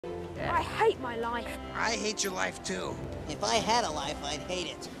I hate my life. I hate your life, too. If I had a life, I'd hate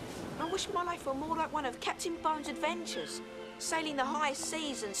it. I wish my life were more like one of Captain Bones' adventures. Sailing the high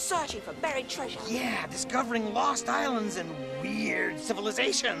seas and searching for buried treasure. Yeah, discovering lost islands and weird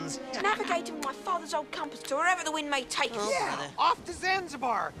civilizations. Navigating with my father's old compass to wherever the wind may take us. Yeah, off to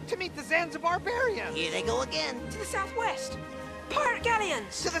Zanzibar to meet the Zanzibarbarians. Here they go again. To the southwest, pirate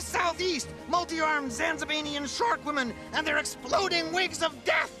galleons. To the southeast, multi-armed Zanzibanian shark women and their exploding wigs of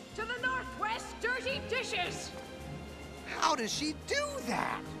death. To the northwest, dirty dishes. How does she do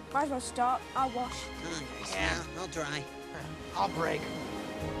that? Might as well start. I'll wash. Yeah, I'll try. I'll break.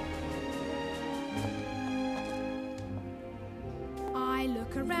 I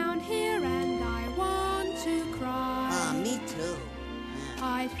look around here and I want to cry. Me too.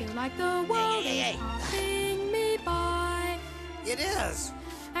 I feel like the world is passing me by. It is.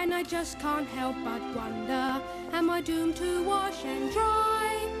 And I just can't help but wonder, am I doomed to wash and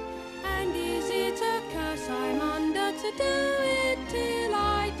dry? And is it a curse I'm under to do it till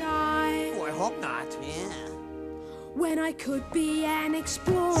I die? Oh, I hope not. Yeah. When I could be an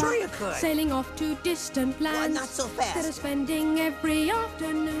explorer, Sure you could. Sailing off to distant lands, not so fast. Instead of spending every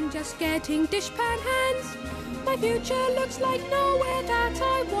afternoon just getting dishpan hands. My future looks like nowhere that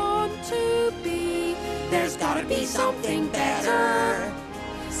I want to be. There's gotta be something better.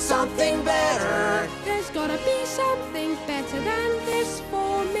 Something better. There's gotta be something better than this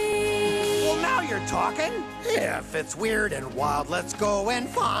for me. Well, now you're talking. If it's weird and wild, let's go and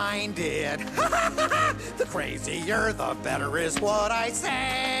find it. The crazier, the better is what I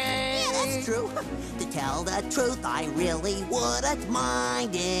say. Yeah, that's true. To tell the truth, I really wouldn't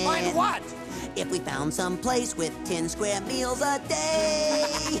mind it. Mind what? If we found some place with 10 square meals a day.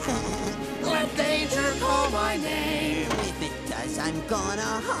 Let danger call my name. If it does, I'm gonna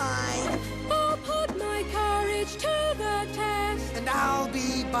hide. I'll put my courage to the test. And I'll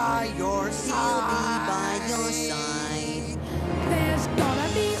be by your side. I'll be by your side. There's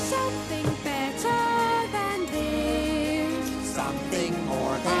gotta be something better than this. Something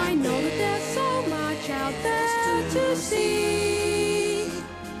more than I know that there's so much out there to see.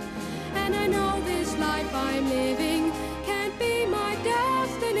 And I know this life I'm living can't be my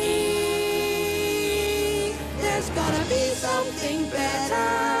destiny. There's gotta be something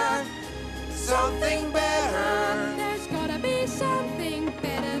better. Something better. There's gotta be something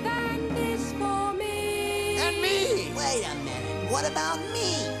better than this for me. And me. Wait a minute, what about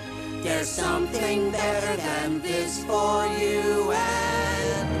me? There's something better than this for you and